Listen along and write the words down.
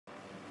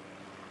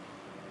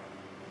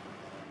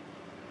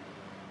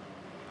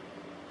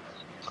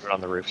Put it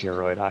on the roof to your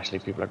right, Ashley.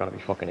 People are gonna be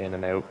fucking in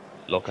and out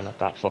looking at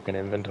that fucking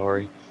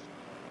inventory.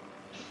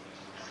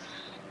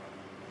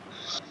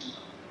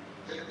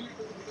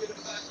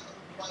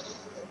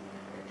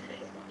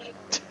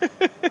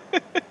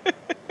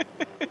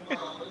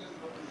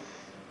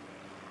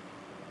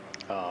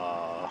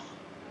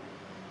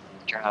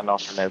 Get your hand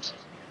off your mouse.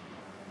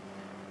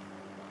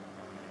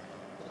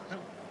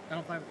 I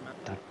don't fly with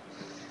the mouse.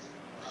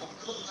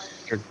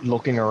 You're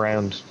looking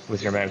around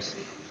with your mouse.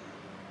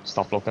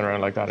 Stop looking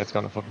around like that, it's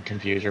gonna fucking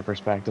confuse your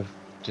perspective.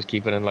 Just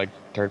keep it in like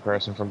third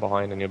person from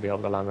behind and you'll be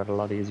able to land it a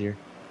lot easier.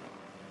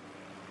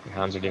 Your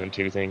hands are doing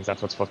two things,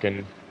 that's what's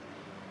fucking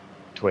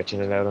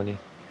twitching it out on you.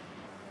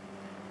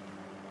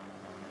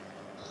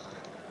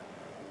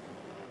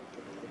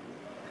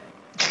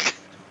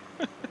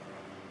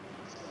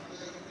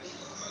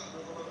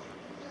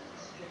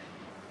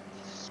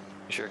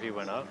 You sure he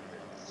went up?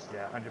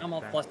 Yeah, 100%. I'm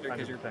all flustered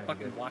because you're 100%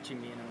 fucking good. watching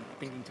me and I'm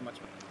thinking too much.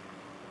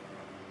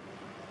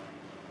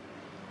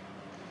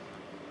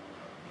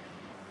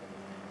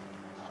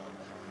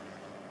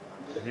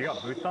 Have you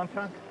got boots on,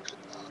 Chunk?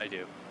 I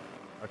do.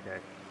 Okay.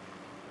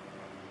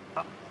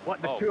 Oh,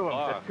 what? There's Oh, two of them.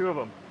 fuck. There's two of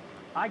them.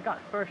 I got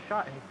first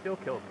shot and he still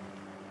killed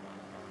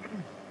me.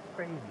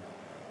 Crazy.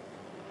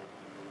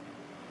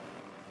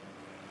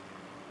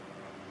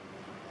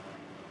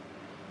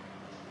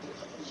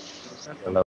 That's